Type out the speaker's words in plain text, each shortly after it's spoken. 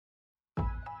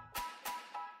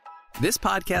This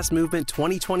Podcast Movement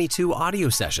 2022 audio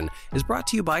session is brought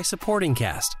to you by Supporting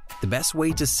Cast, the best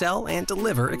way to sell and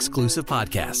deliver exclusive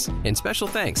podcasts. And special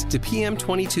thanks to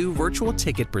PM22 virtual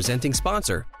ticket presenting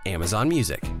sponsor, Amazon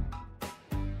Music.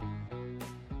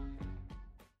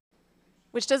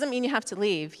 Which doesn't mean you have to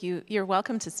leave. You're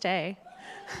welcome to stay.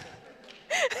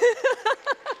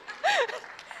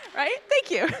 Right? Thank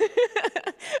you.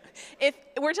 If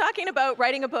we're talking about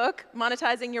writing a book,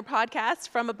 monetizing your podcast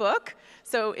from a book,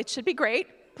 so it should be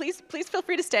great. Please feel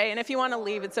free to stay. And if you want to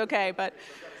leave, it's okay. But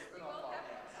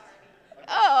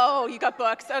oh, you got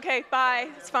books. Okay, bye.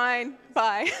 It's fine.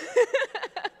 Bye.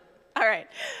 All right.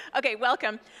 Okay,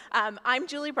 welcome. I'm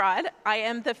Julie Broad. I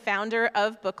am the founder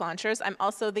of Book Launchers. I'm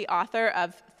also the author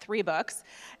of 3 books,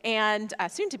 and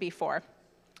soon to be 4.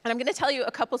 And I'm going to tell you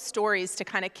a couple stories to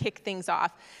kind of kick things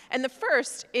off. And the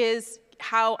first is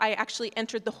how I actually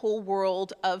entered the whole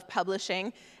world of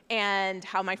publishing and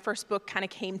how my first book kind of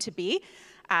came to be.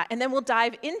 And then we'll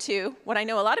dive into what I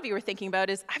know a lot of you are thinking about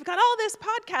is, I've got all this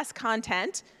podcast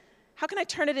content. How can I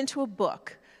turn it into a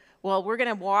book? Well, we're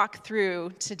going to walk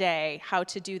through today how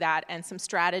to do that and some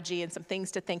strategy and some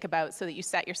things to think about so that you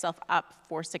set yourself up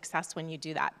for success when you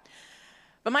do that.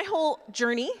 But my whole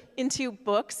journey into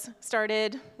books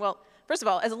started, well, first of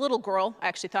all, as a little girl, I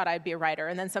actually thought I'd be a writer.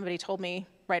 And then somebody told me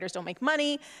writers don't make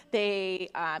money.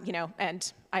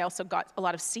 And I also got a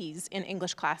lot of C's in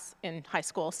English class in high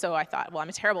school. So I thought, well, I'm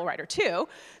a terrible writer too.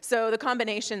 So the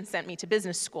combination sent me to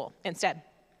business school instead.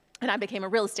 And I became a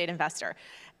real estate investor.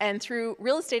 And through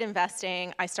real estate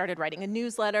investing, I started writing a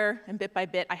newsletter. And bit by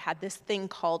bit, I had this thing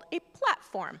called a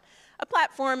platform. A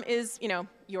platform is,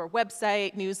 your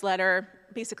website, newsletter,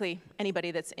 basically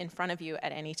anybody that's in front of you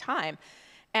at any time.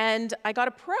 And I got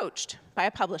approached by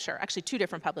a publisher, actually 2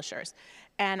 different publishers.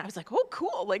 And I was like, oh,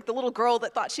 cool. Like the little girl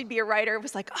that thought she'd be a writer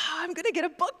was like, oh, I'm going to get a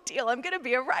book deal. I'm going to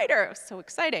be a writer. It was so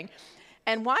exciting.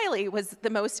 And Wiley was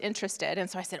the most interested. And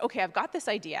so I said, okay, I've got this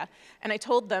idea. And I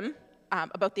told them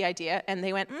about the idea. And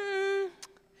they went,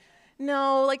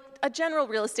 no, like a general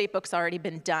real estate book's already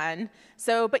been done.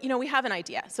 So, but we have an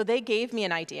idea. So they gave me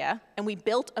an idea, and we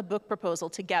built a book proposal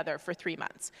together for 3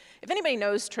 months. If anybody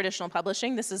knows traditional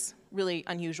publishing, this is really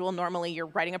unusual. Normally, you're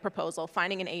writing a proposal,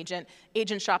 finding an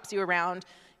agent shops you around.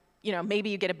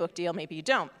 Maybe you get a book deal, maybe you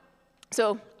don't.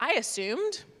 So I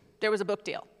assumed there was a book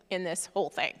deal in this whole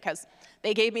thing, because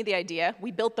they gave me the idea. We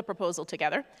built the proposal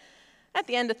together. At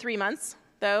the end of 3 months,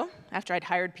 though, after I'd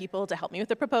hired people to help me with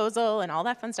the proposal and all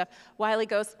that fun stuff, Wiley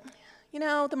goes,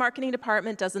 the marketing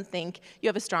department doesn't think you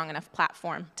have a strong enough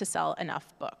platform to sell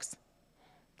enough books.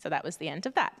 So that was the end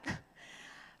of that.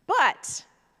 But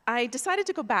I decided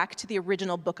to go back to the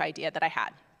original book idea that I had.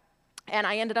 And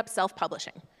I ended up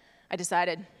self-publishing. I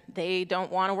decided they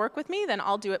don't want to work with me, then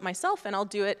I'll do it myself, and I'll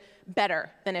do it better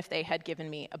than if they had given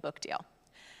me a book deal.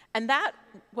 And that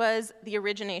was the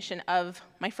origination of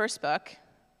my first book,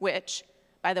 which,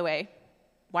 by the way,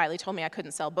 Wiley told me I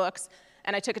couldn't sell books,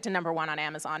 and I took it to #1 on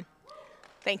Amazon.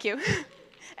 Thank you.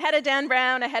 Ahead of Dan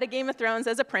Brown, ahead of Game of Thrones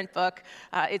as a print book.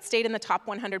 It stayed in the top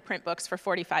 100 print books for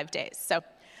 45 days. So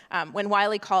when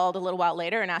Wiley called a little while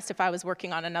later and asked if I was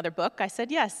working on another book, I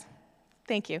said, yes,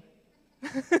 thank you.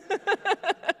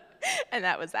 And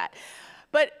that was that.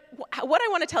 But what I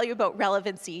want to tell you about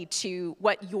relevancy to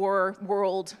what your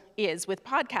world is with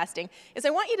podcasting is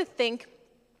I want you to think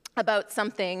about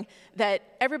something that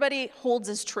everybody holds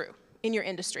as true in your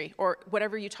industry or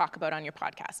whatever you talk about on your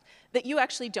podcast that you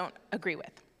actually don't agree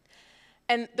with.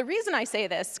 And the reason I say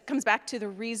this comes back to the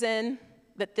reason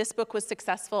that this book was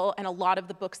successful and a lot of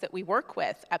the books that we work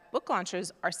with at Book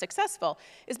Launchers are successful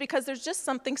is because there's just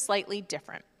something slightly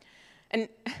different. And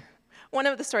one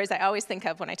of the stories I always think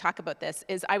of when I talk about this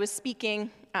is I was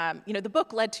speaking, the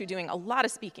book led to doing a lot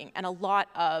of speaking and a lot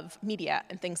of media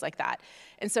and things like that.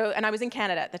 And I was in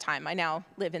Canada at the time. I now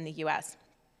live in the US.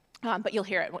 But you'll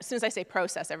hear it. As soon as I say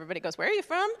process, everybody goes, where are you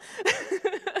from?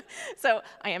 So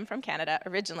I am from Canada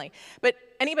originally. But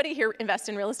anybody here invest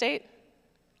in real estate?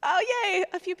 Oh, yay,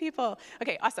 a few people.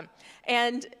 Okay, awesome.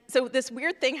 And so this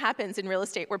weird thing happens in real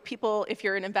estate where people, if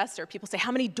you're an investor, people say,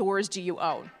 how many doors do you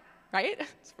own? Right?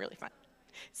 It's really fun.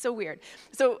 So weird.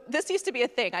 So this used to be a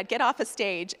thing. I'd get off a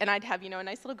stage, and I'd have, a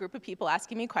nice little group of people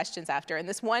asking me questions after. And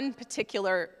this one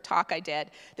particular talk I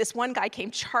did, this one guy came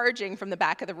charging from the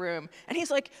back of the room, and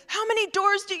he's like, how many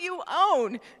doors do you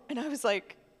own? And I was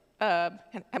like, and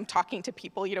I'm talking to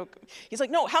people, He's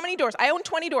like, no, how many doors? I own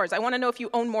 20 doors. I want to know if you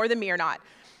own more than me or not.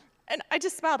 And I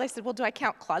just smiled. I said, well, do I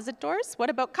count closet doors? What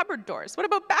about cupboard doors? What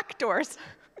about back doors?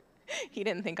 He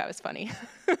didn't think I was funny.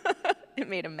 It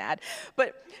made him mad.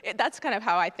 But that's kind of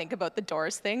how I think about the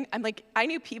doors thing. I'm like, I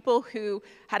knew people who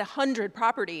had 100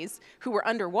 properties who were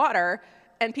underwater,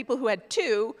 and people who had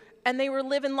 2, and they were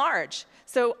living large.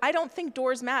 So I don't think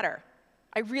doors matter.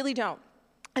 I really don't.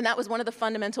 And that was one of the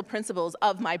fundamental principles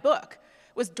of my book,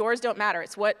 was doors don't matter.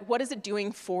 It's what is it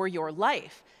doing for your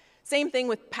life? Same thing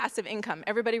with passive income.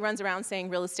 Everybody runs around saying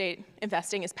real estate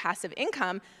investing is passive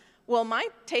income. Well, my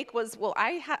take was, well,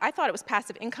 I thought it was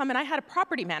passive income, and I had a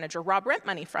property manager rob rent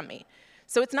money from me.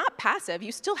 So it's not passive.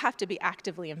 You still have to be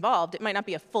actively involved. It might not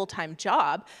be a full-time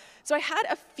job. So I had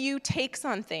a few takes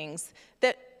on things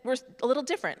that were a little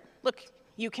different. Look,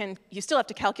 you still have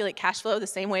to calculate cash flow the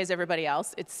same way as everybody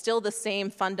else. It's still the same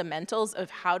fundamentals of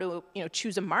how to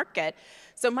choose a market.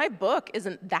 So my book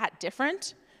isn't that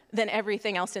different than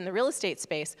everything else in the real estate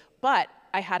space, but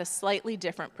I had a slightly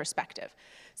different perspective.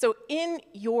 So in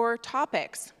your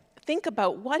topics, think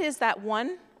about what is that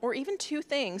one or even 2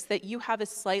 things that you have a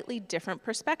slightly different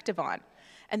perspective on.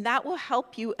 And that will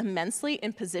help you immensely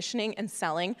in positioning and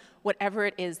selling whatever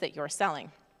it is that you're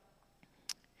selling.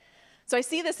 So I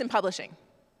see this in publishing.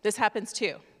 This happens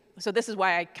too. So this is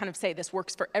why I kind of say this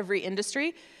works for every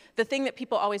industry. The thing that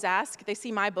people always ask, they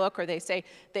see my book or they say,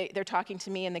 they're talking to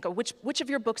me and they go, which of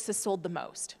your books has sold the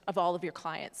most of all of your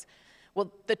clients?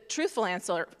 Well, the truthful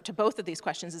answer to both of these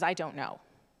questions is I don't know.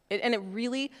 And it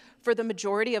really, for the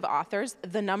majority of authors,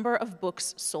 the number of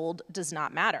books sold does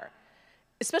not matter.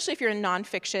 Especially if you're in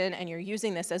nonfiction and you're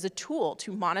using this as a tool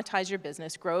to monetize your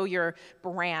business, grow your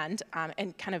brand,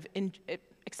 and kind of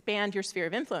expand your sphere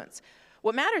of influence.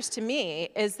 What matters to me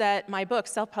is that my book,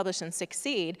 Self-Publish and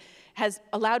Succeed, has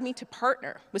allowed me to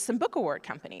partner with some book award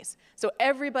companies. So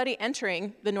everybody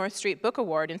entering the North Street Book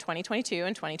Award in 2022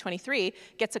 and 2023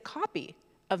 gets a copy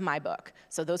of my book.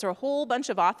 So those are a whole bunch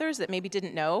of authors that maybe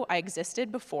didn't know I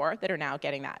existed before that are now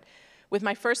getting that. With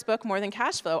my first book, More Than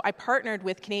Cash Flow, I partnered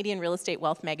with Canadian Real Estate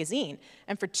Wealth magazine.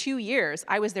 And for 2 years,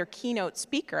 I was their keynote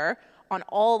speaker on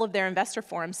all of their investor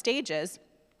forum stages.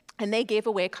 And they gave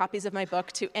away copies of my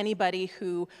book to anybody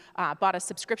who bought a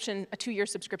 2-year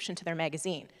subscription to their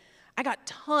magazine. I got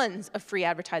tons of free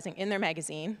advertising in their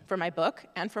magazine for my book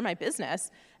and for my business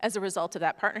as a result of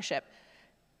that partnership.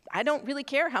 I don't really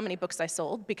care how many books I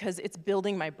sold because it's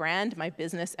building my brand, my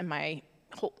business, and my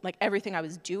whole, everything I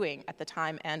was doing at the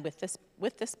time and with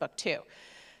this book too.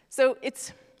 So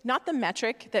it's not the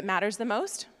metric that matters the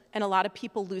most, and a lot of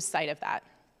people lose sight of that.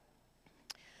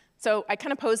 So I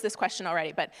kind of posed this question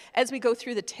already, but as we go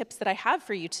through the tips that I have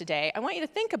for you today, I want you to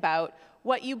think about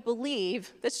what you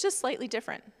believe that's just slightly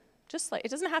different. It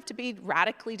doesn't have to be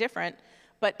radically different,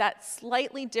 but that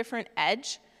slightly different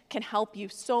edge can help you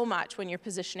so much when you're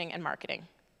positioning and marketing.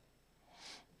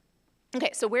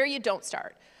 Okay, so where you don't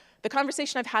start. The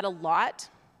conversation I've had a lot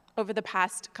over the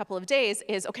past couple of days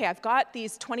is, okay, I've got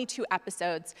these 22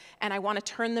 episodes and I want to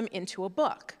turn them into a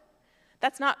book.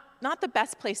 That's not the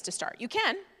best place to start. You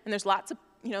can, and there's lots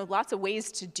of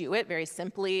ways to do it very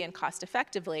simply and cost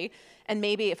effectively. And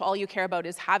maybe if all you care about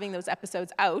is having those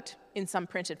episodes out in some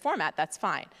printed format, that's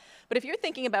fine. But if you're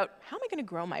thinking about, how am I going to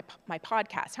grow my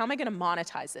podcast? How am I going to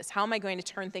monetize this? How am I going to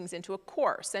turn things into a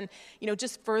course? And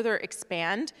just further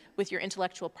expand with your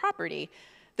intellectual property,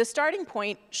 the starting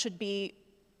point should be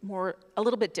a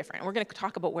little bit different. And we're going to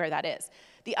talk about where that is.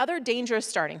 The other dangerous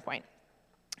starting point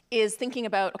is thinking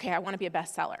about, okay, I want to be a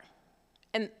bestseller.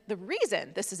 And the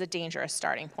reason this is a dangerous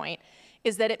starting point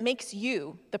is that it makes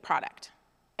you the product.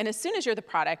 And as soon as you're the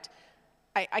product,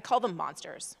 I call them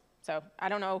monsters. So I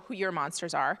don't know who your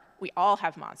monsters are. We all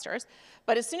have monsters.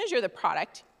 But as soon as you're the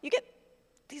product, you get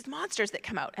these monsters that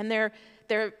come out. And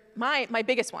my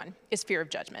biggest one is fear of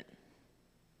judgment.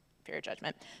 Fear of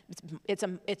judgment.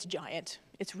 It's giant.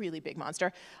 It's a really big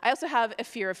monster. I also have a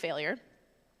fear of failure,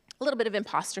 a little bit of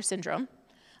imposter syndrome.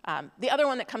 The other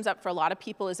one that comes up for a lot of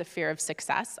people is a fear of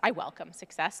success. I welcome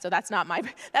success, so that's not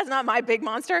my big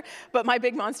monster, but my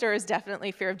big monster is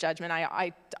definitely fear of judgment.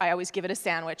 I always give it a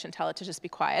sandwich and tell it to just be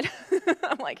quiet.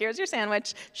 I'm like, here's your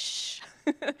sandwich, shh.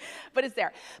 But it's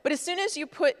there. But as soon as you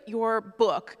put your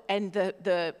book and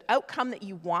the outcome that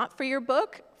you want for your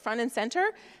book front and center,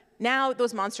 now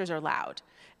those monsters are loud.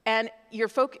 And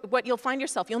what you'll find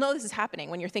yourself, you'll know this is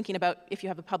happening when you're thinking about, if you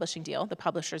have a publishing deal, the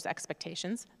publisher's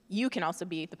expectations. You can also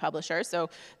be the publisher, so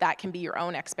that can be your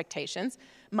own expectations.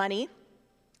 Money,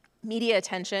 media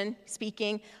attention,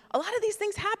 speaking, a lot of these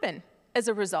things happen as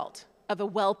a result of a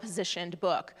well-positioned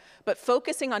book. But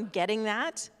focusing on getting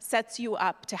that sets you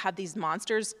up to have these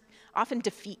monsters often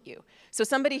defeat you. So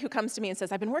somebody who comes to me and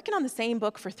says, I've been working on the same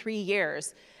book for 3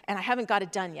 years, and I haven't got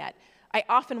it done yet. I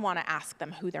often want to ask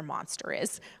them who their monster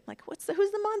is. I'm like, who's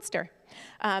the monster?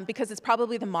 Because it's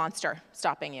probably the monster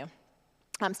stopping you.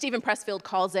 Stephen Pressfield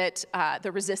calls it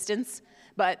the resistance,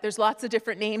 but there's lots of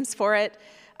different names for it.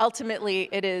 Ultimately,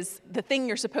 it is the thing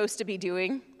you're supposed to be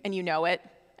doing, and you know it,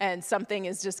 and something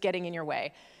is just getting in your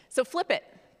way. So flip it.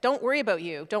 Don't worry about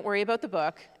you. Don't worry about the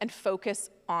book, and focus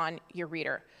on your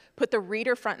reader. Put the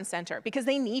reader front and center, because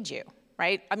they need you,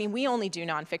 right? I mean, we only do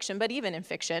nonfiction, but even in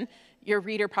fiction, your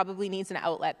reader probably needs an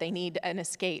outlet. They need an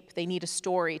escape. They need a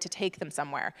story to take them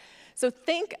somewhere. So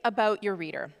think about your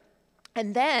reader,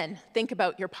 and then think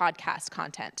about your podcast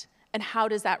content, and how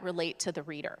does that relate to the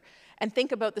reader? And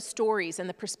think about the stories and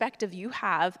the perspective you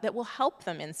have that will help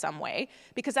them in some way,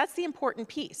 because that's the important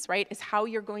piece, right? Is how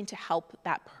you're going to help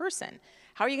that person.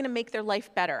 How are you going to make their life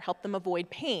better, help them avoid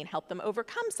pain, help them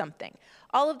overcome something?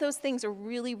 All of those things are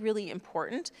really, really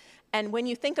important. And when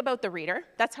you think about the reader,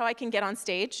 that's how I can get on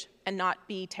stage and not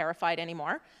be terrified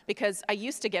anymore, because I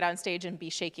used to get on stage and be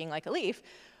shaking like a leaf,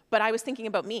 but I was thinking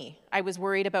about me. I was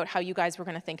worried about how you guys were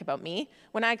going to think about me.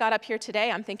 When I got up here today,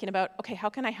 I'm thinking about, okay, how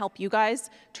can I help you guys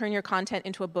turn your content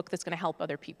into a book that's going to help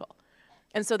other people?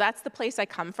 And so that's the place I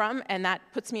come from, and that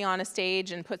puts me on a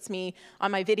stage and puts me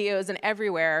on my videos and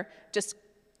everywhere, just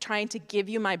trying to give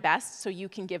you my best so you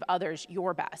can give others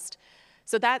your best.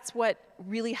 So that's what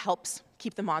really helps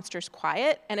keep the monsters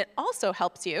quiet, and it also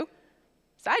helps you,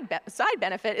 side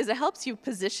benefit is it helps you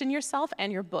position yourself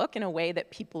and your book in a way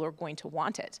that people are going to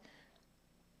want it.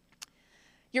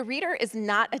 Your reader is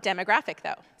not a demographic,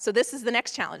 though. So this is the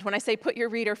next challenge. When I say put your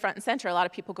reader front and center, a lot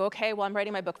of people go, okay, well, I'm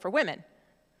writing my book for women.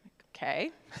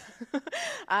 Okay.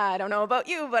 I don't know about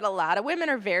you, but a lot of women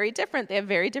are very different. They have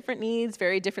very different needs,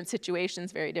 very different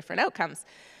situations, very different outcomes.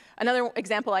 Another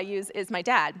example I use is my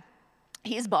dad.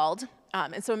 He's bald,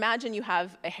 and so imagine you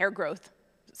have a hair growth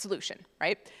solution,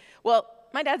 right? Well,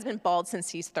 my dad's been bald since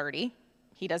he's 30.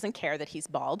 He doesn't care that he's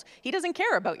bald. He doesn't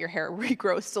care about your hair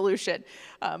regrowth solution,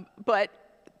 but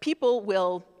people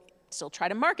will still try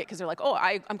to market because they're like, oh,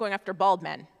 I'm going after bald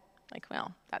men. Like,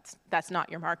 well, that's not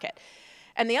your market.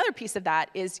 And the other piece of that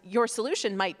is your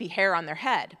solution might be hair on their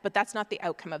head, but that's not the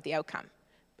outcome of the outcome.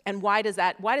 And why does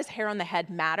hair on the head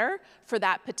matter for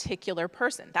that particular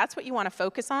person? That's what you want to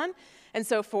focus on. And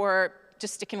so for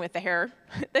just sticking with the hair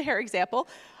example,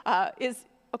 is,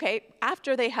 okay,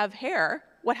 after they have hair,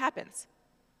 what happens?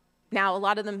 Now a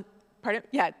lot of them, pardon?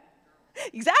 Yeah.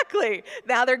 Exactly.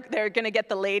 Now they're going to get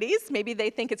the ladies. Maybe they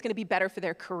think it's going to be better for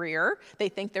their career. They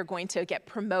think they're going to get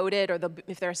promoted, or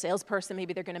if they're a salesperson,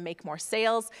 maybe they're going to make more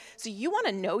sales. So you want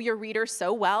to know your reader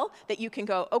so well that you can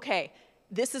go, okay,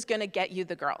 this is going to get you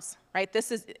the girls, right?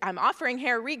 I'm offering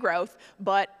hair regrowth,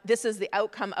 but this is the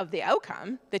outcome of the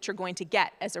outcome that you're going to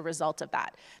get as a result of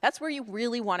that. That's where you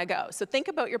really want to go. So think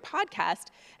about your podcast,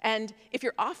 and if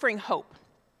you're offering hope,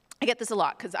 I get this a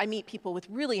lot because I meet people with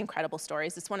really incredible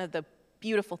stories. It's one of the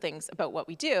beautiful things about what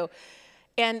we do.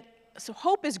 And so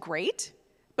hope is great,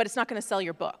 but it's not going to sell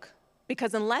your book.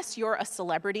 Because unless you're a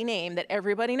celebrity name that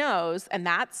everybody knows and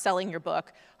that's selling your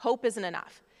book, hope isn't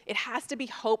enough. It has to be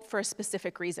hope for a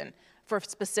specific reason, for a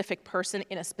specific person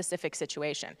in a specific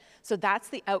situation. So that's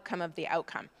the outcome of the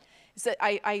outcome. So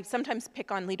I sometimes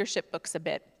pick on leadership books a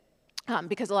bit.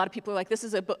 Because a lot of people are like, this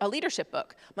is a leadership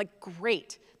book. I'm like,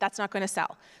 great, that's not going to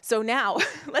sell. So now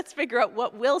let's figure out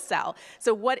what will sell.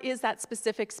 So what is that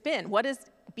specific spin? What does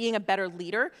being a better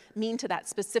leader mean to that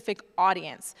specific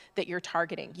audience that you're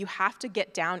targeting? You have to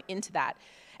get down into that.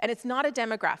 And it's not a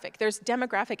demographic. There's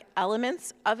demographic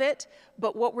elements of it,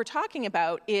 but what we're talking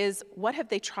about is what have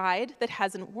they tried that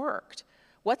hasn't worked?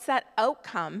 What's that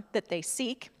outcome that they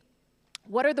seek?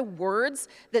 What are the words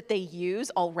that they use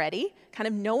already? Kind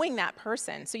of knowing that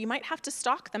person. So you might have to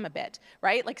stalk them a bit,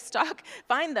 right? Like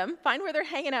find where they're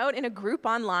hanging out in a group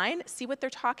online, see what they're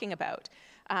talking about,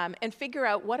 and figure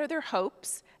out what are their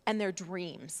hopes and their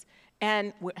dreams.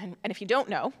 And if you don't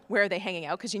know where are they hanging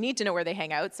out, because you need to know where they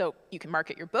hang out so you can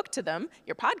market your book to them,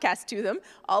 your podcast to them,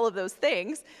 all of those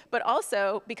things, but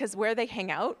also because where they hang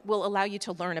out will allow you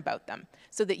to learn about them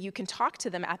so that you can talk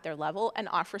to them at their level and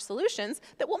offer solutions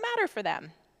that will matter for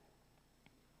them.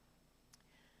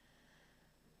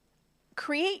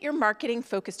 Create your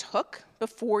marketing-focused hook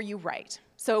before you write.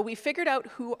 So we figured out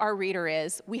who our reader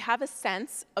is. We have a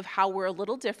sense of how we're a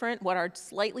little different, what our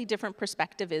slightly different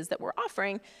perspective is that we're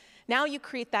offering. Now you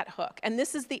create that hook, and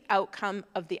this is the outcome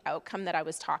of the outcome that I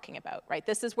was talking about, right?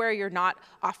 This is where you're not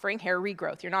offering hair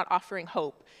regrowth, you're not offering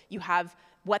hope. You have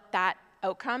what that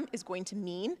outcome is going to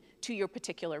mean to your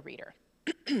particular reader.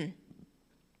 Just gonna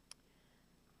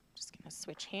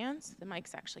switch hands. The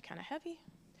mic's actually kind of heavy.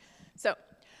 So, I'll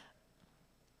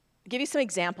give you some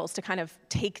examples to kind of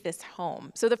take this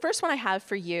home. So the first one I have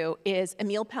for you is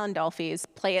Emil Pandolfi's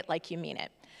Play It Like You Mean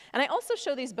It. And I also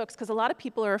show these books because a lot of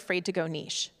people are afraid to go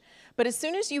niche. But as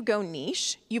soon as you go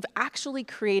niche, you've actually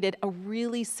created a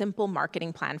really simple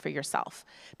marketing plan for yourself.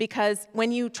 Because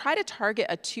when you try to target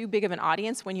a too big of an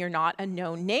audience when you're not a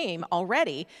known name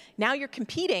already, now you're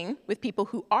competing with people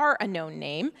who are a known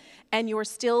name, and you're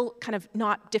still kind of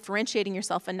not differentiating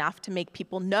yourself enough to make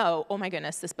people know, oh my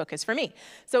goodness, this book is for me.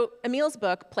 So Emil's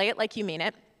book, Play It Like You Mean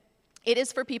It, it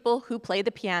is for people who play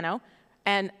the piano,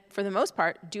 and for the most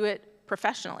part, do it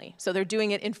professionally. So they're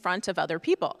doing it in front of other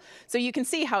people. So you can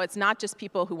see how it's not just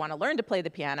people who want to learn to play the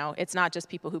piano, it's not just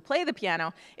people who play the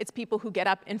piano, it's people who get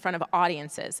up in front of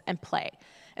audiences and play.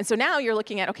 And so now you're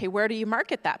looking at, okay, where do you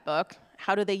market that book?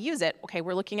 How do they use it? Okay,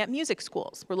 we're looking at music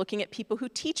schools. We're looking at people who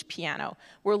teach piano.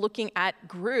 We're looking at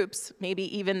groups,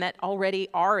 maybe even that already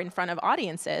are in front of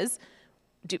audiences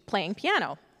playing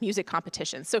piano. Music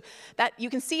competitions. So that you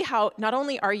can see how not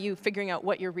only are you figuring out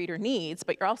what your reader needs,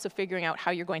 but you're also figuring out how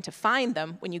you're going to find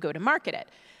them when you go to market it.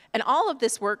 And all of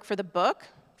this work for the book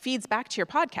feeds back to your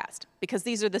podcast because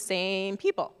these are the same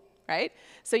people, right?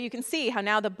 So you can see how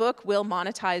now the book will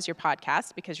monetize your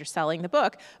podcast because you're selling the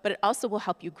book, but it also will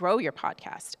help you grow your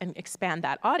podcast and expand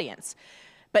that audience.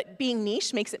 But being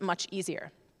niche makes it much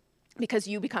easier because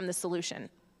you become the solution.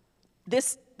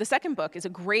 The second book is a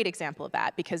great example of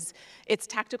that because it's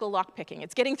tactical lockpicking.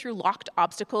 It's getting through locked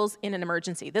obstacles in an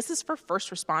emergency. This is for first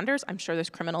responders. I'm sure there's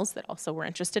criminals that also were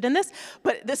interested in this,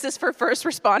 but this is for first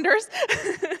responders.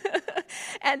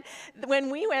 And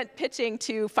when we went pitching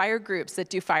to fire groups that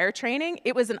do fire training,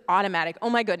 it was an automatic, oh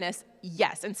my goodness,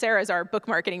 yes. And Sarah's our book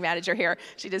marketing manager here.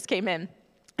 She just came in.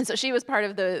 And so she was part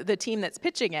of the team that's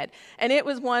pitching it. And it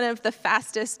was one of the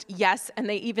fastest yes, and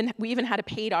we even had a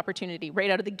paid opportunity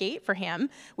right out of the gate for him,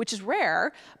 which is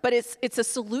rare, but it's a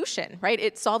solution, right?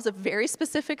 It solves a very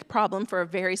specific problem for a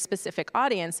very specific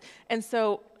audience. And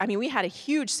so, I mean, we had a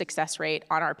huge success rate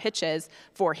on our pitches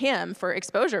for him for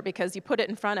exposure because you put it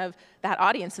in front of that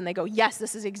audience and they go, yes,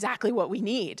 this is exactly what we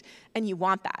need. And you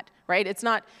want that, right? It's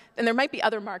not, and there might be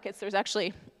other markets. There's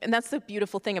actually, and that's the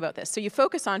beautiful thing about this. So you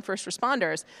focus on first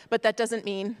responders, but that doesn't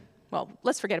mean, well,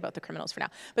 let's forget about the criminals for now.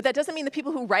 But that doesn't mean the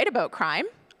people who write about crime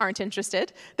aren't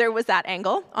interested. There was that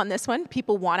angle on this one.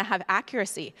 People want to have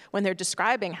accuracy when they're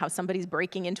describing how somebody's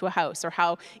breaking into a house or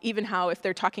how if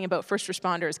they're talking about first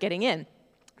responders getting in,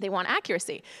 they want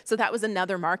accuracy. So that was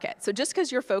another market. So just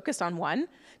because you're focused on one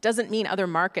doesn't mean other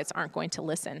markets aren't going to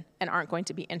listen and aren't going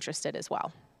to be interested as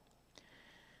well.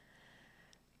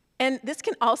 And this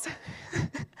can also,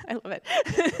 I love it.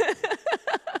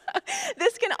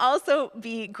 This can also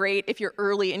be great if you're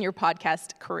early in your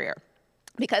podcast career,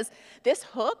 because this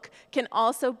hook can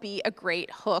also be a great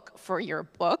hook for your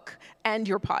book and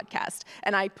your podcast.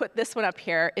 And I put this one up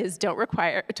here is don't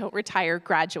retire,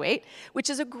 graduate, which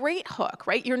is a great hook,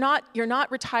 right? You're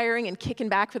not retiring and kicking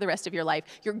back for the rest of your life.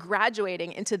 You're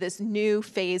graduating into this new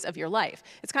phase of your life.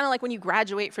 It's kind of like when you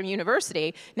graduate from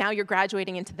university, now you're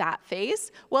graduating into that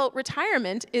phase. Well,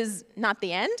 retirement is not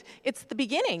the end, it's the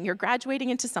beginning. You're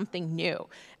graduating into something new.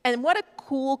 And what a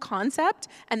cool concept.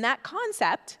 And that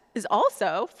concept is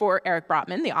also, for Eric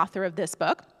Brotman, the author of this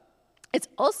book, it's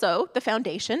also the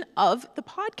foundation of the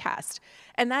podcast.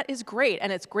 And that is great.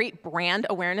 And it's great brand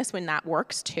awareness when that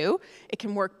works too. It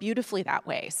can work beautifully that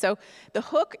way. So the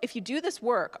hook, if you do this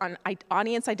work on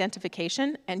audience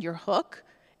identification and your hook,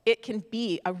 it can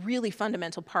be a really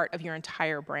fundamental part of your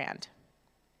entire brand.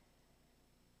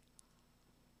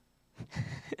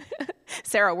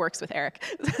 Sarah works with Eric.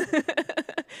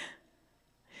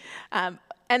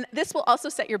 And this will also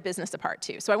set your business apart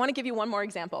too. So I want to give you one more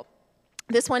example.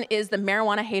 This one is the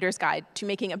Marijuana Hater's Guide to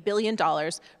Making $1 Billion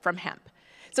from Hemp.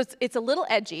 So it's a little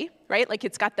edgy, right? Like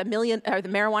it's got the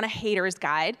Marijuana Hater's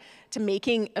Guide to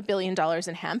Making $1 Billion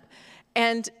in hemp.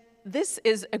 And this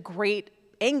is a great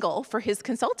angle for his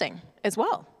consulting as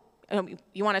well.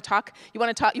 You want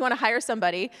to hire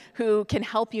somebody who can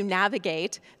help you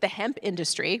navigate the hemp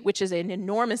industry, which is an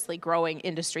enormously growing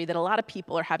industry that a lot of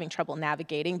people are having trouble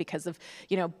navigating because of,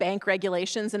 bank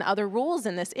regulations and other rules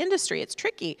in this industry. It's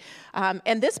tricky.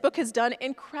 And this book has done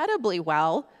incredibly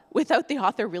well without the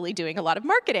author really doing a lot of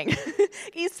marketing.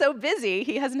 He's so busy,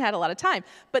 he hasn't had a lot of time.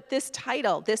 But this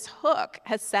title, this hook,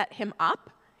 has set him up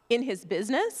in his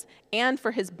business and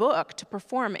for his book to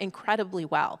perform incredibly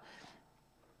well.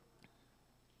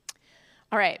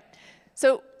 All right,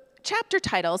 so chapter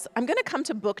titles, I'm gonna come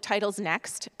to book titles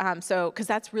next, because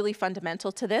that's really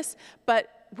fundamental to this,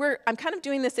 but I'm kind of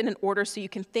doing this in an order so you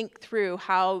can think through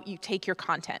how you take your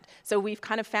content. So we've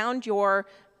kind of found your,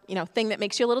 thing that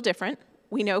makes you a little different.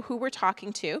 We know who we're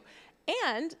talking to,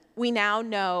 and we now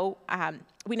know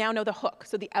the hook,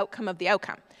 so the outcome of the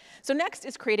outcome. So next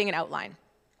is creating an outline.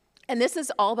 And this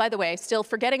is all, by the way, still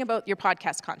forgetting about your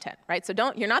podcast content, right? So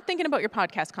you're not thinking about your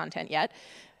podcast content yet.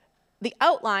 The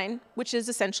outline, which is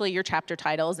essentially your chapter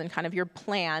titles and kind of your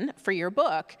plan for your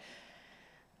book,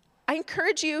 I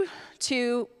encourage you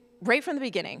to, right from the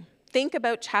beginning, think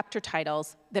about chapter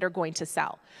titles that are going to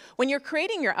sell. When you're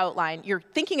creating your outline, you're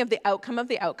thinking of the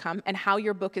outcome and how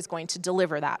your book is going to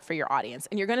deliver that for your audience.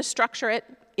 And you're going to structure it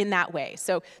in that way.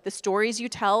 So the stories you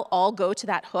tell all go to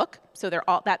that hook. So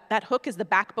that hook is the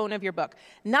backbone of your book.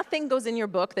 Nothing goes in your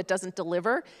book that doesn't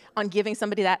deliver on giving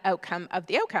somebody that outcome of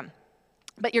the outcome.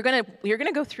 But you're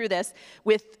gonna go through this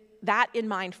with that in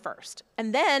mind first.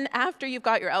 And then after you've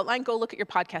got your outline, go look at your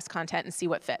podcast content and see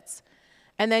what fits.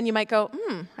 And then you might go,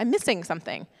 I'm missing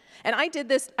something. And I did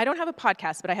this, I don't have a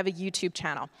podcast, but I have a YouTube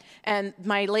channel. And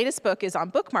my latest book is on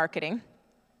book marketing.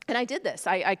 And I did this.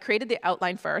 I created the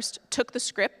outline first, took the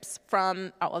scripts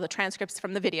the transcripts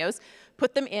from the videos,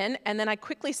 put them in, and then I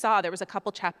quickly saw there was a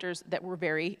couple chapters that were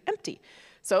very empty.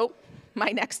 So my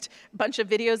next bunch of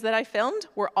videos that I filmed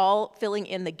were all filling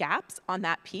in the gaps on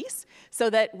that piece so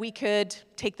that we could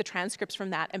take the transcripts from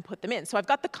that and put them in. So I've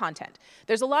got the content.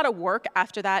 There's a lot of work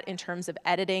after that in terms of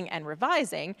editing and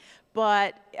revising,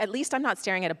 but at least I'm not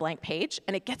staring at a blank page,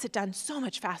 and it gets it done so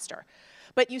much faster.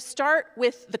 But you start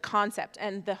with the concept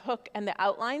and the hook and the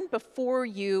outline before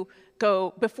you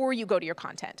go to your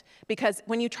content. Because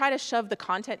when you try to shove the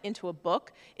content into a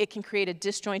book, it can create a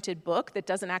disjointed book that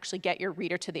doesn't actually get your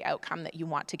reader to the outcome that you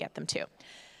want to get them to.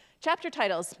 Chapter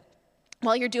titles.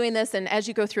 While you're doing this and as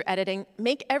you go through editing,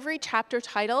 make every chapter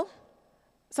title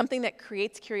something that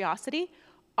creates curiosity,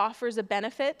 offers a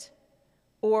benefit,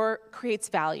 or creates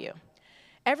value.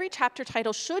 Every chapter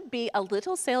title should be a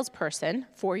little salesperson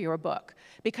for your book,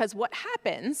 because what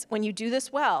happens when you do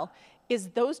this well is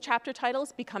those chapter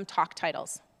titles become talk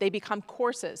titles. They become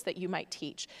courses that you might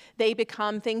teach. They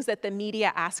become things that the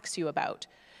media asks you about.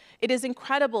 It is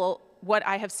incredible what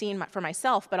I have seen for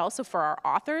myself, but also for our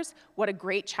authors, what a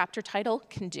great chapter title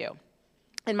can do.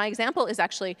 And my example is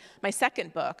actually my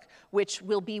second book, which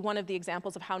will be one of the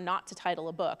examples of how not to title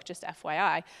a book, just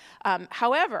FYI.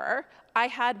 However, I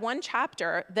had one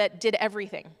chapter that did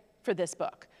everything for this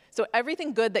book. So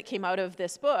everything good that came out of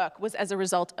this book was as a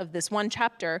result of this one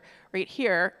chapter right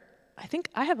here. I think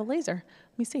I have a laser.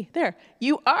 Let me see. There.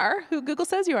 You are who Google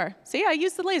says you are. See, I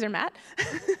used the laser, Matt.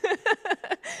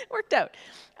 Worked out.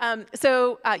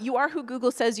 You are who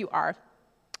Google says you are.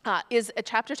 Is a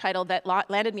chapter title that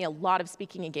landed me a lot of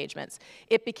speaking engagements.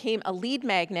 It became a lead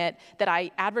magnet that I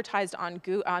advertised on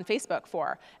Facebook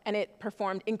for, and it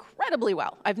performed incredibly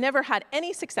well. I've never had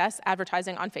any success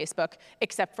advertising on Facebook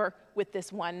except for with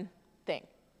this one thing.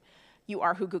 You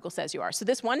are who Google says you are. So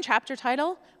this one chapter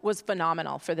title was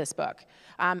phenomenal for this book.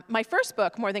 My first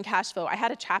book, More Than Cash Flow, I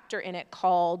had a chapter in it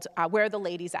called Where Are the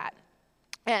Ladies At?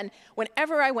 And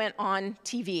whenever I went on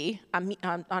TV,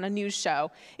 on a news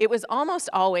show, it was almost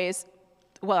always,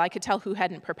 well, I could tell who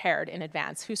hadn't prepared in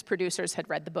advance, whose producers had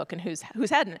read the book and whose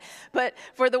hadn't. But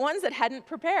for the ones that hadn't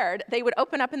prepared, they would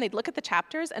open up and they'd look at the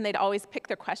chapters, and they'd always pick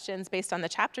their questions based on the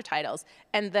chapter titles.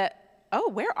 And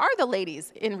where are the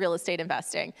ladies in real estate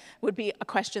investing would be a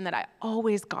question that I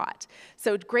always got.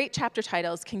 So great chapter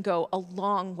titles can go a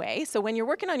long way. So when you're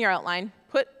working on your outline,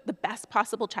 put the best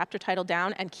possible chapter title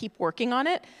down and keep working on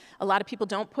it. A lot of people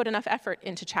don't put enough effort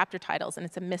into chapter titles, and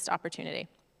it's a missed opportunity.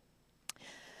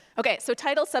 Okay, so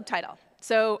title, subtitle.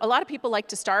 So a lot of people like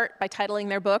to start by titling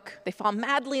their book. They fall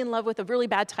madly in love with a really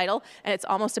bad title, and it's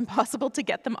almost impossible to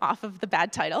get them off of the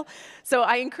bad title. So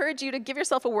I encourage you to give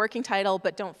yourself a working title,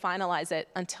 but don't finalize it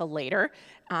until later,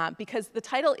 because the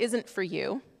title isn't for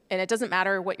you, and it doesn't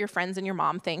matter what your friends and your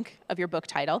mom think of your book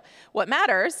title. What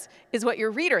matters is what your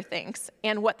reader thinks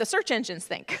and what the search engines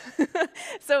think.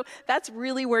 So that's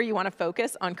really where you want to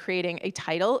focus on creating a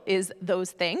title, is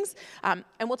those things. And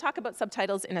we'll talk about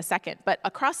subtitles in a second, but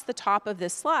across the top of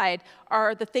this slide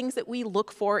are the things that we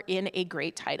look for in a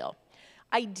great title.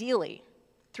 Ideally,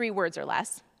 3 words or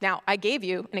less. Now, I gave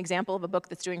you an example of a book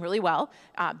that's doing really well,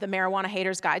 The Marijuana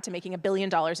Hater's Guide to Making $1 Billion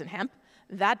in Hemp.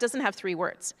 That doesn't have 3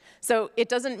 words. So it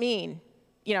doesn't mean,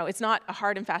 it's not a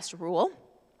hard and fast rule.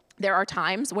 There are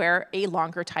times where a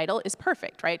longer title is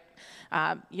perfect, right?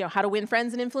 How to Win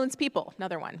Friends and Influence People,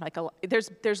 another one.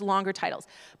 There's longer titles.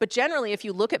 But generally, if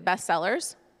you look at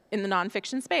bestsellers in the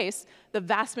nonfiction space, the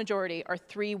vast majority are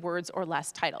 3 words or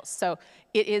less titles. So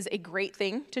it is a great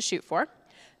thing to shoot for.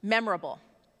 Memorable.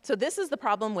 So this is the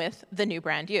problem with The New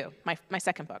Brand You, my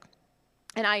second book.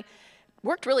 And I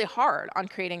worked really hard on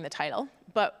creating the title,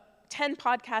 but 10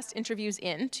 podcast interviews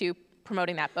into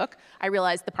promoting that book, I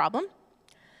realized the problem.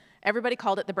 Everybody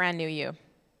called it The Brand New You.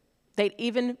 They'd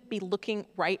even be looking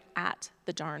right at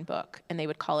the darn book, and they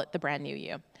would call it The Brand New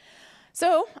You.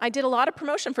 So I did a lot of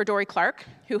promotion for Dory Clark,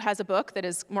 who has a book that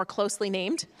is more closely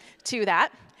named to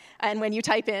that. And when you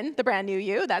type in The Brand New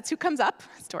You, that's who comes up.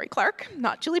 It's Dory Clark,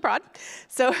 not Julie Broad.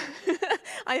 So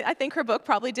I think her book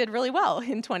probably did really well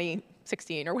in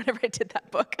 2016 or whenever I did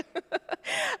that book.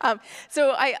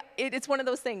 It's one of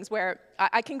those things where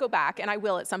I can go back, and I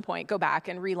will at some point go back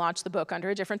and relaunch the book under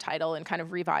a different title and kind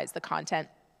of revise the content.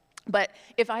 But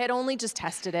if I had only just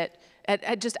tested it,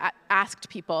 had just asked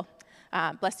people,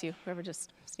 bless you, whoever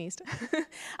just sneezed.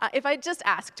 If I just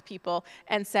asked people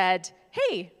and said,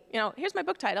 hey, here's my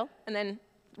book title, and then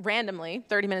randomly,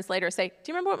 30 minutes later, say,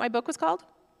 do you remember what my book was called?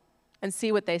 And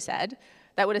see what they said,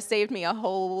 that would have saved me a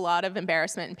whole lot of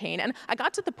embarrassment and pain. And I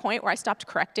got to the point where I stopped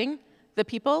correcting the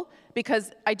people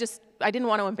because I didn't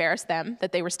want to embarrass them,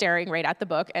 that they were staring right at the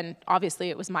book, and obviously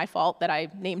it was my fault that I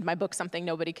named my book something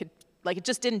nobody could. It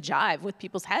just didn't jive with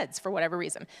people's heads for whatever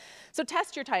reason. So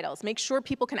test your titles. Make sure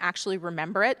people can actually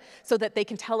remember it so that they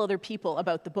can tell other people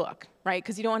about the book, right?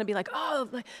 Because you don't want to be like, oh,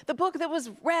 the book that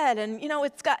was read, and,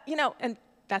 it's got, and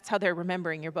that's how they're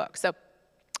remembering your book. So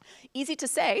easy to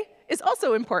say is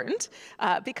also important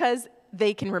because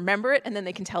they can remember it, and then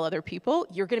they can tell other people.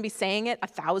 You're going to be saying it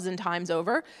 1,000 times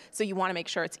over, so you want to make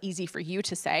sure it's easy for you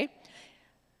to say.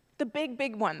 The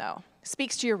big one, though,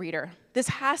 speaks to your reader. This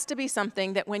has to be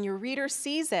something that when your reader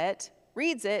sees it,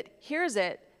 reads it, hears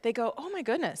it, they go, oh my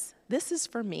goodness, this is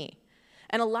for me.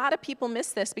 And a lot of people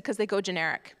miss this because they go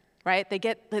generic, right? They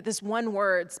get that this one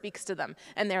word speaks to them,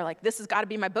 and they're like, this has got to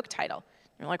be my book title.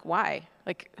 You're like, why?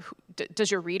 Does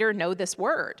your reader know this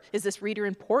word? Is this reader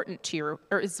important to your,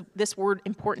 or is this word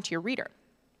important to your reader?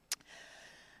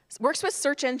 Works with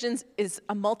search engines is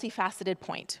a multifaceted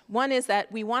point. One is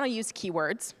that we want to use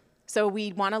keywords. So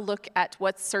we want to look at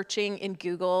what's searching in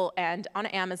Google and on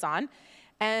Amazon,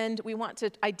 and we want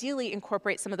to ideally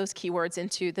incorporate some of those keywords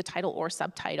into the title or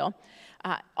subtitle.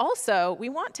 Also, we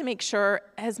want to make sure,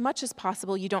 as much as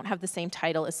possible, you don't have the same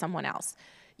title as someone else.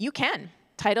 You can.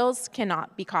 Titles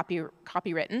cannot be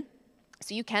copywritten,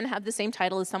 so you can have the same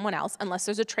title as someone else unless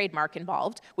there's a trademark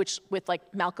involved, which with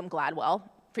Malcolm Gladwell,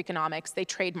 Freakonomics, they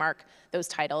trademark those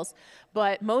titles,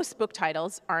 but most book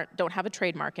titles don't have a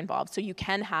trademark involved, so you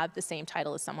can have the same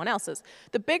title as someone else's.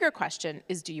 The bigger question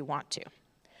is, do you want to?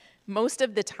 Most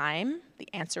of the time, the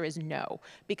answer is no,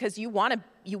 because you want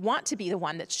to be the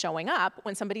one that's showing up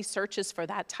when somebody searches for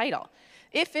that title.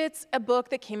 If it's a book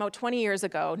that came out 20 years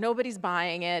ago, nobody's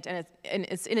buying it, and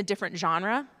it's in a different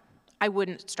genre, I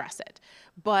wouldn't stress it.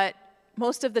 But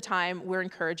most of the time, we're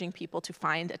encouraging people to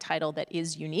find a title that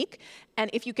is unique. And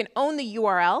if you can own the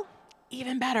URL,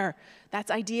 even better.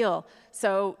 That's ideal.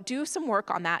 So do some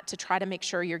work on that to try to make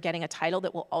sure you're getting a title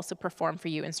that will also perform for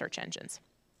you in search engines.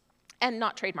 And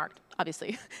not trademarked,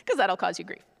 obviously, because that'll cause you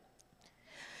grief.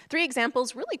 3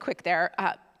 examples, really quick there.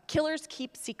 Killers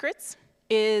Keep Secrets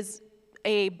is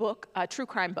a book, a true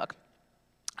crime book.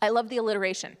 I love the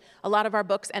alliteration. A lot of our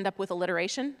books end up with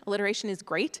alliteration. Alliteration is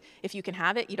great. If you can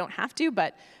have it, you don't have to,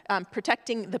 but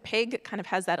Protecting the Pig kind of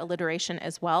has that alliteration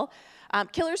as well.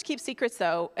 Killers Keep Secrets,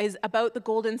 though, is about the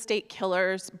Golden State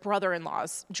Killer's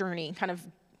brother-in-law's journey, kind of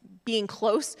being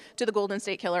close to the Golden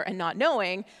State Killer and not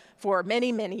knowing for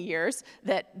many, many years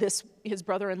that his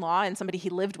brother-in-law and somebody he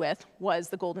lived with was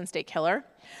the Golden State Killer.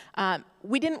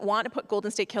 We didn't want to put Golden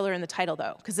State Killer in the title,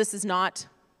 though, because this is not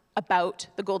about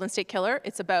the Golden State Killer.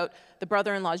 It's about the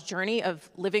brother-in-law's journey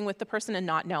of living with the person and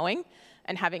not knowing,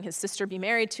 and having his sister be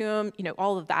married to him,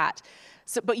 all of that.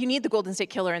 So, but you need the Golden State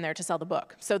Killer in there to sell the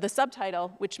book. So the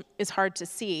subtitle, which is hard to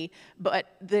see,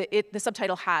 but the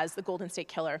subtitle has the Golden State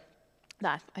Killer.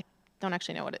 I don't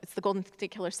actually know what it's the Golden State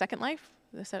Killer's Second Life?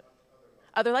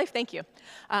 Other Life, thank you.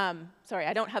 Sorry,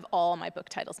 I don't have all my book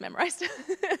titles memorized.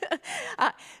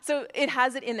 So it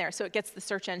has it in there, so it gets the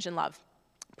search engine love.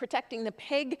 Protecting the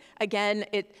Pig, again,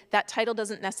 that title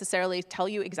doesn't necessarily tell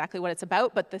you exactly what it's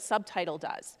about, but the subtitle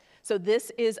does. So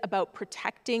this is about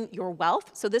protecting your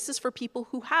wealth. So this is for people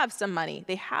who have some money,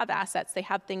 they have assets, they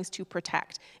have things to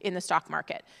protect in the stock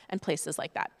market and places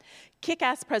like that.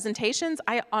 Kick-ass presentations,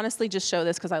 I honestly just show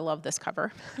this because I love this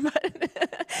cover,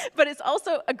 but it's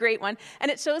also a great one. And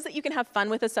it shows that you can have fun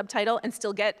with a subtitle and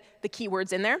still get the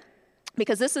keywords in there,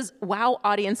 because this is wow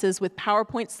audiences with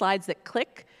PowerPoint slides that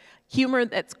click, humor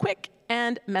that's quick,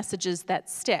 and messages that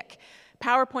stick.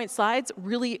 PowerPoint slides,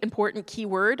 really important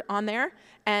keyword on there,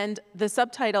 and the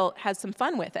subtitle has some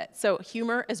fun with it. So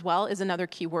humor as well is another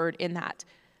keyword in that.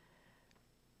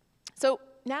 So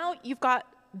now you've got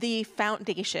the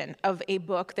foundation of a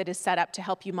book that is set up to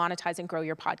help you monetize and grow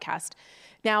your podcast.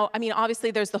 Now,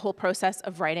 obviously there's the whole process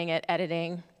of writing it,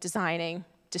 editing, designing,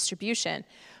 distribution.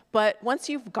 But once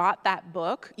you've got that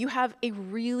book, you have a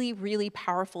really, really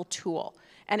powerful tool.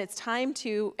 And it's time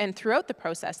to, and throughout the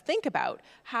process, think about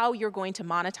how you're going to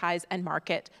monetize and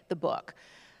market the book.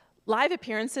 Live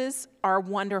appearances are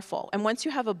wonderful. And once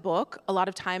you have a book, a lot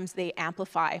of times they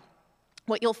amplify.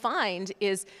 What you'll find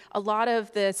is a lot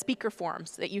of the speaker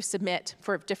forms that you submit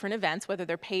for different events, whether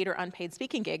they're paid or unpaid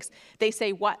speaking gigs, they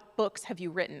say, what books have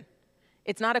you written?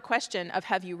 It's not a question of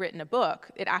have you written a book.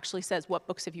 It actually says, what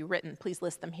books have you written? Please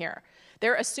list them here.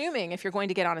 They're assuming if you're going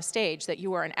to get on a stage that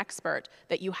you are an expert,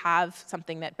 that you have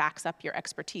something that backs up your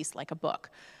expertise, like a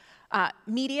book.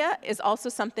 Media is also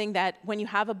something that when you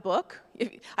have a book,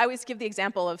 I always give the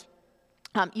example of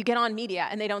you get on media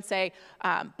and they don't say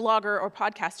blogger or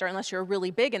podcaster unless you're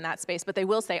really big in that space, but they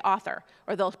will say author,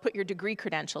 or they'll put your degree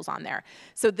credentials on there.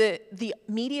 So the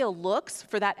media looks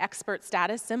for that expert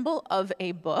status symbol of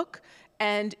a book,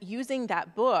 and using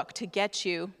that book to get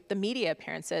you the media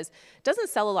appearances doesn't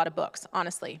sell a lot of books,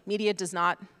 honestly. Media does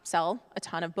not sell a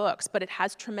ton of books, but it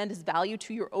has tremendous value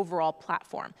to your overall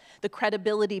platform. The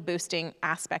credibility boosting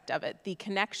aspect of it, the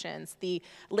connections, the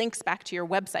links back to your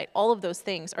website, all of those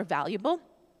things are valuable,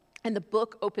 and the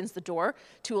book opens the door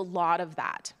to a lot of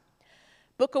that.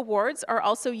 Book awards are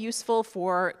also useful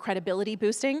for credibility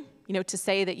boosting, to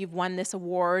say that you've won this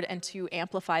award and to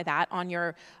amplify that on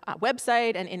your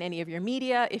website and in any of your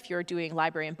media. If you're doing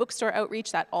library and bookstore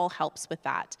outreach, that all helps with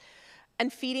that.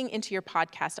 And feeding into your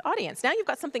podcast audience. Now you've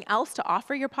got something else to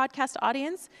offer your podcast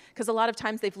audience, because a lot of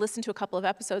times they've listened to a couple of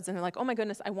episodes and they're like, oh my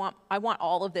goodness, I want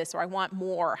all of this, or I want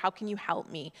more. How can you help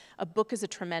me? A book is a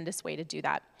tremendous way to do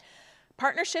that.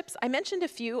 Partnerships, I mentioned a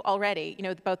few already,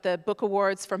 about the book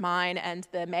awards for mine and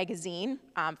the magazine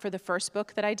for the first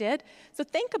book that I did. So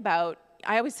think about,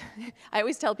 I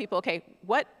always tell people, okay,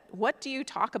 what do you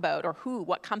talk about, or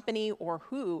what company or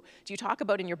who do you talk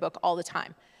about in your book all the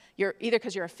time? You're either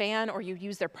because you're a fan or you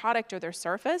use their product or their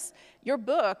service. Your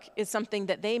book is something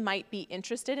that they might be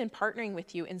interested in partnering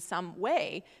with you in some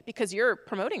way because you're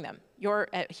promoting them. You're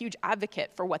a huge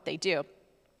advocate for what they do.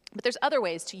 But there's other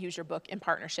ways to use your book in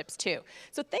partnerships too.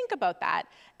 So think about that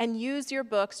and use your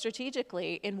book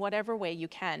strategically in whatever way you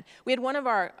can. We had one of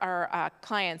our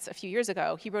clients a few years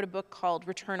ago. He wrote a book called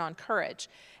Return on Courage.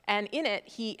 And in it,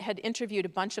 he had interviewed a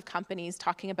bunch of companies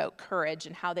talking about courage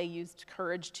and how they used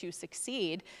courage to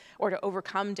succeed or to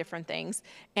overcome different things.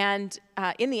 And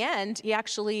in the end, he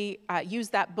actually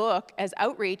used that book as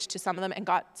outreach to some of them and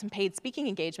got some paid speaking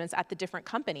engagements at the different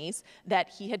companies that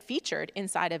he had featured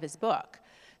inside of his book.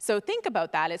 So think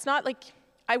about that. It's not like,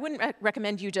 I wouldn't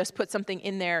recommend you just put something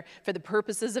in there for the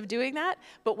purposes of doing that,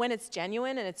 but when it's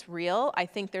genuine and it's real, I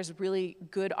think there's really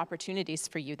good opportunities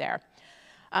for you there.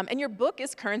 And your book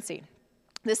is currency.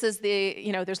 This is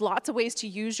there's lots of ways to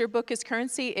use your book as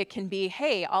currency. It can be,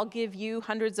 hey, I'll give you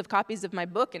hundreds of copies of my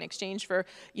book in exchange for,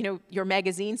 your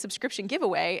magazine subscription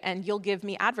giveaway, and you'll give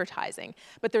me advertising.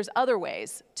 But there's other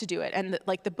ways to do it, and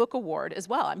like the book award as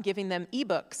well. I'm giving them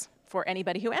ebooks for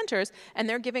anybody who enters, and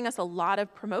they're giving us a lot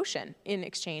of promotion in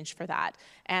exchange for that.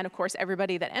 And of course,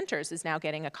 everybody that enters is now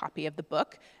getting a copy of the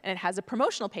book, and it has a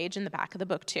promotional page in the back of the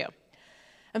book too.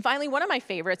 And finally, one of my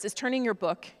favorites is turning your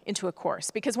book into a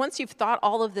course, because once you've thought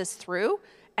all of this through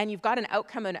and you've got an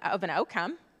outcome of an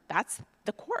outcome, that's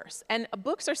the course. And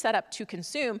books are set up to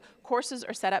consume, courses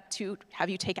are set up to have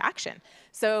you take action.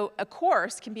 So a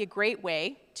course can be a great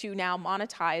way to now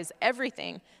monetize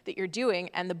everything that you're doing,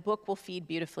 and the book will feed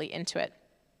beautifully into it.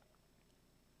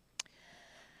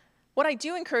 What I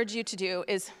do encourage you to do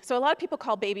is, so a lot of people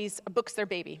call books their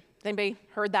baby. Has anybody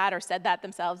heard that or said that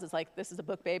themselves? It's like, this is a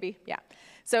book baby? Yeah.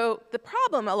 So the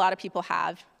problem a lot of people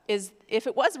have is if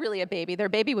it was really a baby, their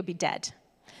baby would be dead.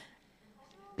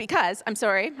 Because, I'm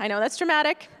sorry, I know that's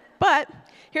dramatic, but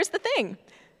here's the thing.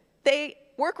 They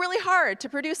work really hard to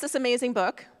produce this amazing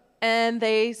book, and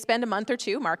they spend a month or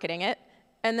two marketing it,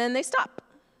 and then they stop.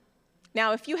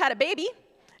 Now, if you had a baby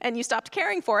and you stopped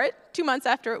caring for it 2 months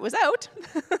after it was out,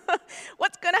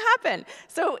 what's going to happen?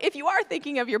 So if you are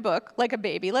thinking of your book like a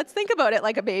baby, let's think about it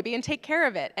like a baby and take care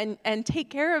of it, and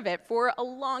take care of it for a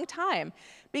long time.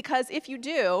 Because if you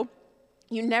do,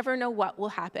 you never know what will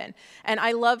happen. And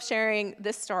I love sharing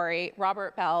this story.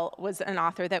 Robert Bell was an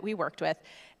author that we worked with.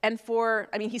 And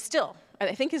he's still,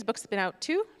 I think his book's been out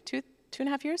two and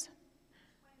a half years?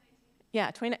 2019.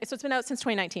 Yeah, so it's been out since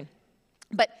 2019.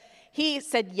 But he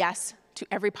said yes to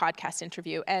every podcast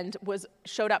interview and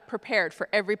showed up prepared for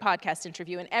every podcast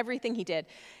interview and everything he did.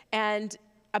 And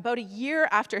about a year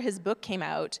after his book came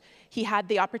out, he had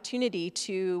the opportunity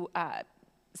to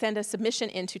send a submission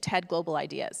into TED Global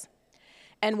Ideas.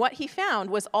 And what he found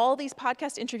was all these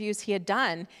podcast interviews he had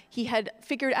done, he had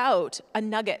figured out a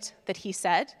nugget that he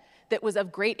said that was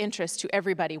of great interest to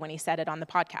everybody when he said it on the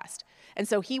podcast. And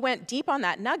so he went deep on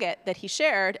that nugget that he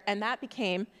shared, and that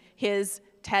became his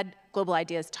TED Global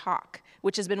Ideas talk,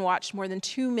 which has been watched more than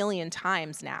 2 million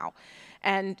times now.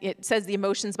 And it says the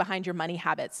emotions behind your money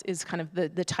habits is kind of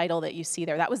the title that you see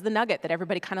there. That was the nugget that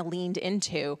everybody kind of leaned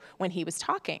into when he was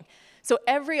talking. So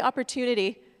every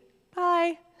opportunity,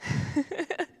 bye.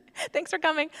 Thanks for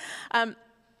coming.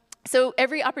 So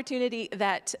every opportunity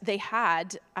that they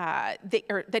had,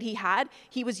 that he had,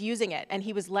 he was using it, and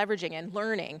he was leveraging and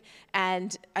learning.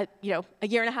 And a year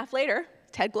and a half later,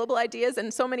 TED Global Ideas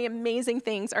and so many amazing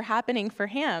things are happening for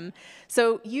him.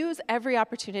 So use every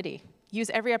opportunity.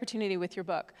 Use every opportunity with your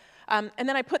book. And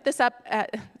then I put this up.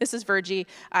 This is Virgie.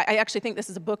 I actually think this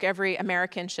is a book every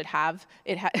American should have.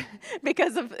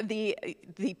 Because of the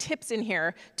tips in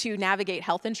here to navigate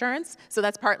health insurance. So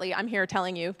that's partly, I'm here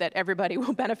telling you that everybody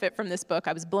will benefit from this book.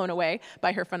 I was blown away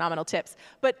by her phenomenal tips.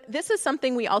 But this is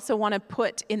something we also want to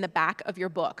put in the back of your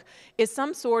book, is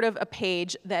some sort of a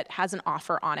page that has an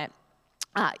offer on it.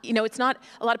 It's not,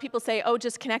 a lot of people say, oh,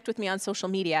 just connect with me on social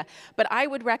media. But I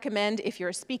would recommend, if you're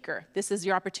a speaker, this is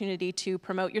your opportunity to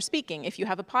promote your speaking. If you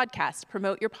have a podcast,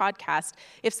 promote your podcast.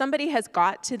 If somebody has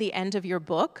got to the end of your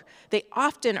book, they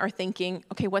often are thinking,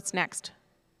 okay, what's next?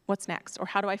 What's next? Or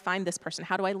how do I find this person?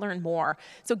 How do I learn more?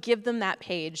 So give them that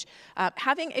page.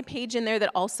 Having a page in there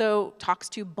that also talks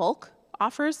to bulk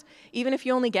offers, even if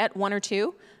you only get 1 or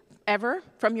 2, ever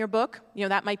from your book,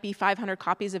 that might be 500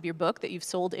 copies of your book that you've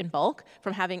sold in bulk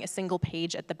from having a single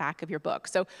page at the back of your book.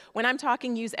 So when I'm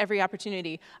talking use every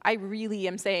opportunity, I really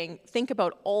am saying think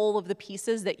about all of the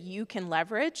pieces that you can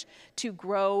leverage to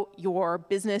grow your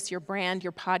business, your brand,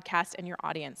 your podcast, and your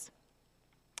audience.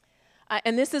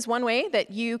 And this is one way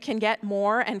that you can get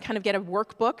more and kind of get a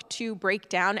workbook to break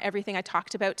down everything I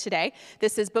talked about today.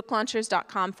 This is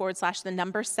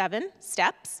booklaunchers.com/7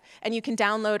 steps. And you can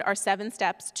download our 7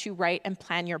 steps to write and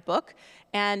plan your book.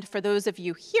 And for those of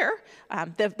you here,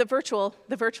 the virtual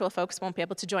folks won't be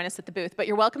able to join us at the booth, but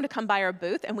you're welcome to come by our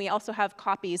booth. And we also have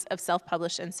copies of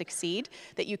Self-Publish and Succeed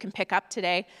that you can pick up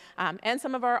today, and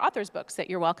some of our authors' books that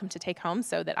you're welcome to take home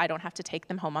so that I don't have to take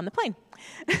them home on the plane.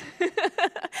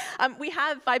 We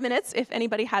have 5 minutes if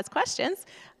anybody has questions.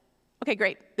 Okay,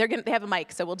 great. They have a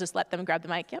mic, so we'll just let them grab the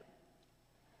mic. Yep.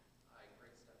 Hi,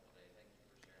 great stuff today. Thank you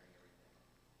for sharing everything.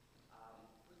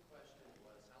 Quick question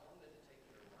was, how long did it take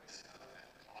you to write it?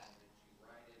 Did you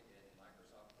write it in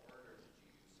Microsoft Word, or did you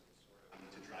use some sort of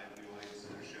to drive the audience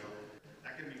to the show?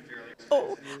 That can be fairly expensive.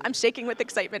 Oh, I'm shaking with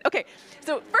excitement. Okay,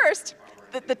 so first,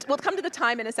 we'll come to the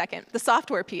time in a second. The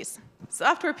software piece.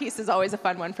 Software piece is always a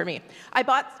fun one for me.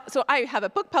 So I have a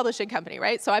book publishing company,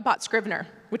 right? So I bought Scrivener,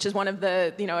 which is one of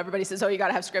the, everybody says, oh, you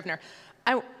gotta have Scrivener.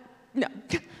 No.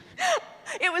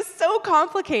 It was so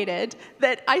complicated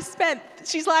that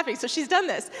she's laughing, so she's done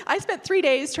this. I spent 3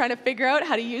 days trying to figure out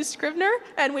how to use Scrivener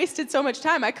and wasted so much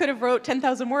time. I could have wrote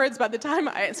 10,000 words by the time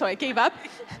so I gave up,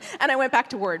 and I went back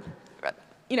to Word.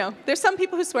 There's some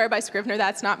people who swear by Scrivener,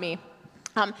 that's not me.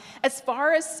 As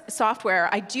far as software,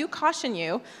 I do caution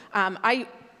you,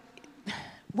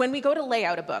 when we go to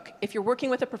layout a book, if you're working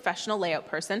with a professional layout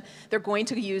person, they're going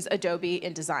to use Adobe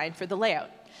InDesign for the layout.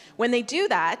 When they do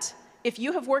that, if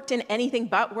you have worked in anything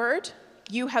but Word,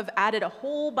 you have added a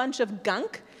whole bunch of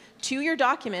gunk to your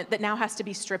document that now has to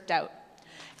be stripped out.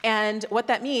 And what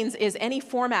that means is any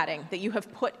formatting that you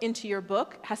have put into your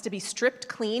book has to be stripped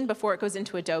clean before it goes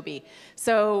into Adobe.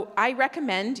 So I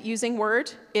recommend using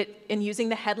Word and using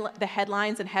the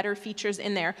headlines and header features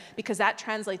in there, because that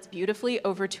translates beautifully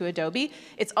over to Adobe.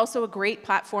 It's also a great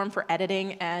platform for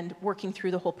editing and working through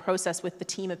the whole process with the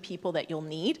team of people that you'll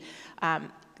need.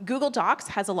 Google Docs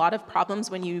has a lot of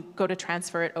problems when you go to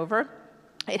transfer it over.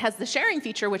 It has the sharing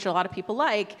feature, which a lot of people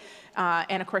like,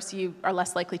 and of course you are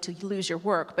less likely to lose your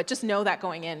work, but just know that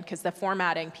going in, because the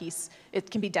formatting piece,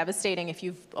 it can be devastating if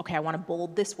I want to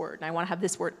bold this word, and I want to have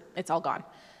this word, it's all gone.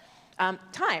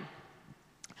 Time.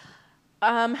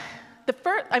 My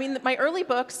early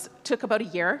books took about a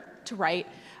year to write,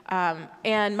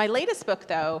 and my latest book,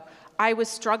 though, I was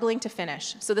struggling to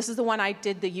finish. So this is the one I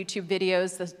did the YouTube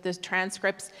videos, the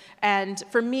transcripts, and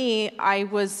for me,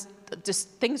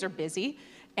 things are busy,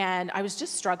 and I was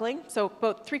just struggling. So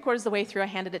about 3/4 of the way through, I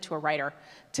handed it to a writer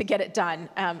to get it done,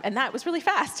 and that was really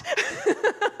fast.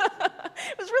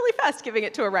 It was really fast giving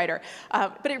it to a writer,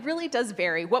 but it really does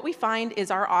vary. What we find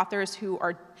is our authors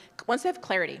once they have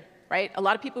clarity, right? A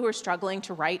lot of people who are struggling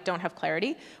to write don't have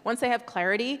clarity. Once they have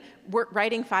clarity,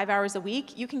 writing 5 hours a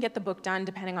week, you can get the book done,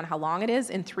 depending on how long it is,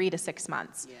 in 3 to 6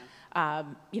 months. Yeah.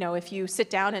 If you sit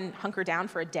down and hunker down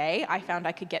for a day, I found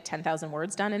I could get 10,000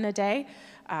 words done in a day.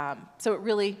 So it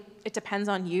really it depends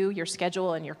on you, your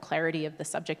schedule, and your clarity of the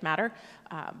subject matter.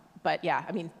 But yeah,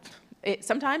 I mean,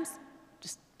 sometimes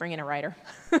just bring in a writer.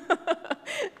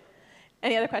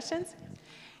 Any other questions?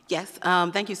 Yes,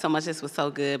 thank you so much. This was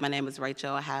so good. My name is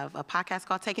Rachel. I have a podcast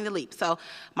called Taking the Leap. So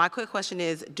my quick question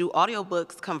is, do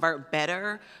audiobooks convert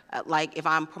better? Like if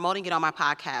I'm promoting it on my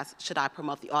podcast, should I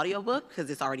promote the audiobook because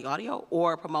it's already audio,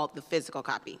 or promote the physical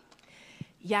copy?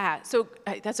 Yeah, so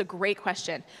that's a great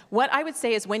question. What I would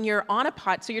say is when you're on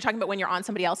so you're talking about when you're on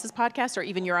somebody else's podcast or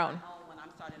even your own? When I'm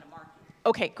starting to market.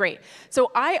 Okay, great.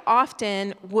 So I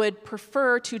often would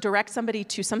prefer to direct somebody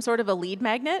to some sort of a lead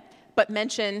magnet, but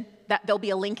mention that there'll be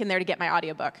a link in there to get my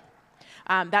audiobook.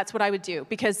 That's what I would do.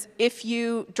 Because if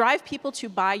you drive people to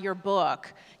buy your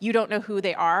book, you don't know who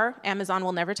they are. Amazon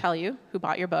will never tell you who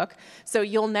bought your book. So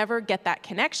you'll never get that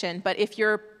connection. But if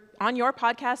you're on your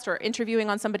podcast or interviewing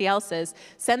on somebody else's,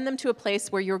 send them to a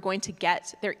place where you're going to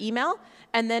get their email.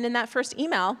 And then in that first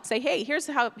email, say, hey, here's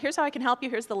how I can help you,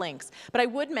 here's the links. But I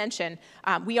would mention,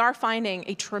 we are finding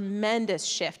a tremendous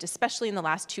shift, especially in the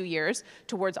last 2 years,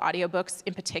 towards audiobooks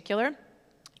in particular.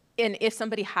 And if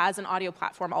somebody has an audio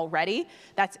platform already,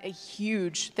 that's a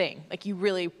huge thing. Like you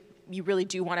really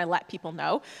do want to let people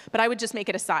know. But I would just make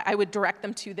it aside. I would direct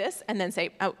them to this and then say,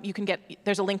 oh,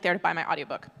 there's a link there to buy my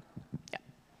audiobook.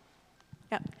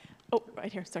 Yeah. Oh,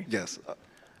 right here, sorry. Yes.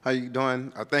 How you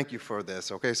doing? Thank you for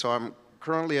this. Okay, so I'm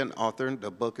currently an author.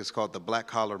 The book is called The Black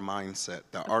Collar Mindset,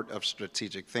 The Art of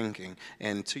Strategic Thinking.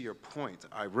 And to your point,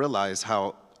 I realize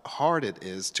how hard it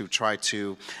is to try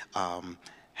to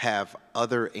have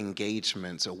other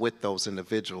engagements with those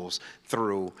individuals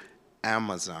through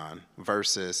Amazon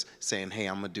versus saying, hey,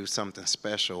 I'm going to do something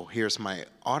special. Here's my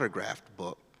autographed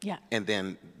book. Yeah. And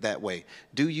then that way,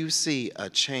 do you see a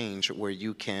change where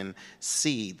you can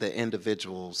see the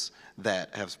individuals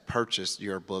that have purchased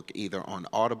your book either on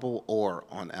Audible or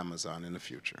on Amazon in the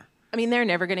future? I mean, they're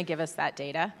never going to give us that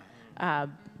data.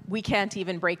 We can't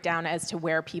even break down as to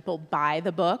where people buy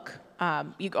the book.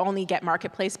 You only get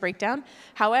marketplace breakdown.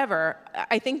 However,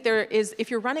 I think if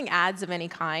you're running ads of any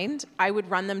kind, I would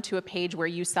run them to a page where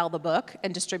you sell the book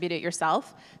and distribute it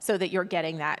yourself so that you're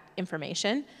getting that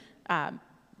information.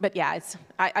 But yeah,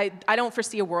 I don't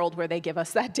foresee a world where they give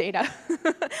us that data.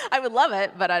 I would love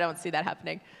it, but I don't see that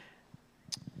happening.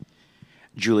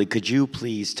 Julie, could you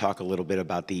please talk a little bit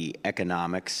about the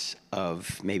economics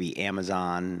of maybe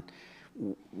Amazon?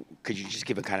 Could you just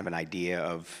give a kind of an idea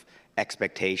of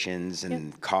expectations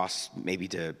and costs maybe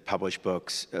to publish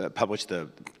books,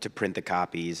 to print the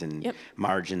copies and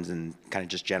margins and kind of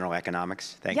just general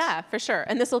economics? Thanks. Yeah, for sure.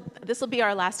 And this will be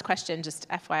our last question, just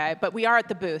FYI. But we are at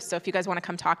the booth, so if you guys want to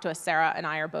come talk to us, Sarah and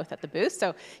I are both at the booth,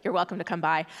 so you're welcome to come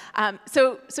by.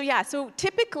 So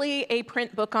typically a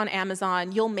print book on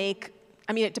Amazon, you'll make.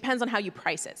 I mean, it depends on how you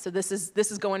price it. So this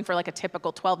is going for like a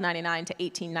typical $12.99 to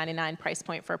 $18.99 price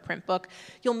point for a print book.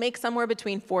 You'll make somewhere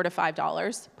between $4 to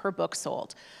 $5 per book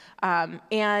sold.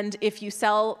 And if you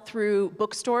sell through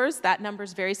bookstores, that number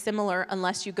is very similar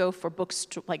unless you go for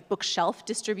bookshelf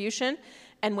distribution.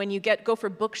 And when you go for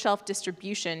bookshelf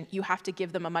distribution, you have to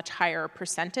give them a much higher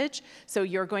percentage. So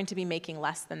you're going to be making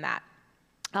less than that.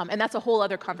 And that's a whole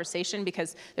other conversation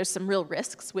because there's some real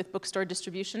risks with bookstore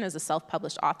distribution as a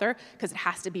self-published author because it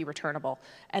has to be returnable.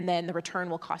 And then the return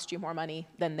will cost you more money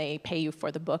than they pay you for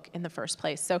the book in the first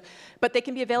place. So, but they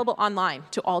can be available online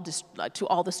to all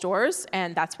the stores,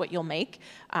 and that's what you'll make.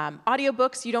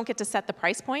 Audiobooks, you don't get to set the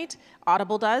price point.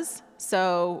 Audible does.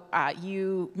 So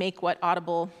you make what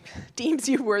Audible deems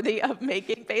you worthy of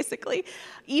making, basically.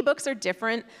 Ebooks are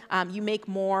different. You make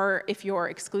more if you're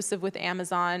exclusive with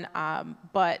Amazon,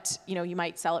 but you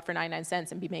might sell it for 99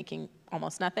 cents and be making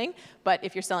almost nothing. But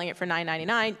if you're selling it for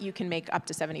 $9.99, you can make up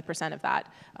to 70% of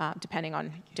that, depending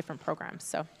on different programs.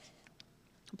 So hope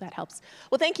that helps.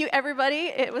 Well, thank you,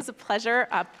 everybody. It was a pleasure.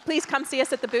 Please come see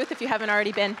us at the booth if you haven't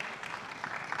already been.